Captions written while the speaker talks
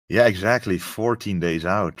Yeah, exactly. 14 days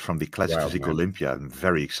out from the Classic Wow, Physique man. Olympia. I'm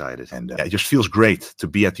very excited. And it just feels great to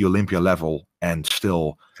be at the Olympia level and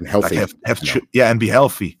still And healthy. and be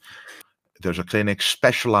healthy. There's a clinic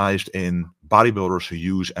specialized in bodybuilders who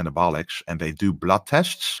use anabolics, and they do blood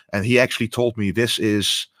tests. And he actually told me this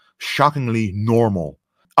is shockingly normal,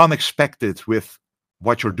 unexpected with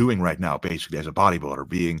what you're doing right now, basically as a bodybuilder,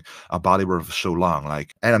 being a bodybuilder for so long.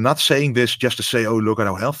 Like, and I'm not saying this just to say, oh, look at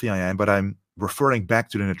how healthy I am, but I'm referring back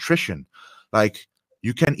to the nutrition. Like,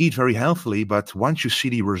 you can eat very healthily, but once you see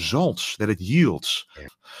the results that it yields,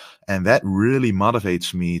 and that really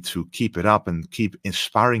motivates me to keep it up and keep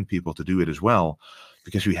inspiring people to do it as well.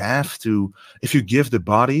 Because we have to, if you give the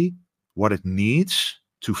body what it needs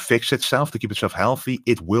to fix itself, to keep itself healthy,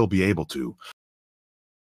 it will be able to.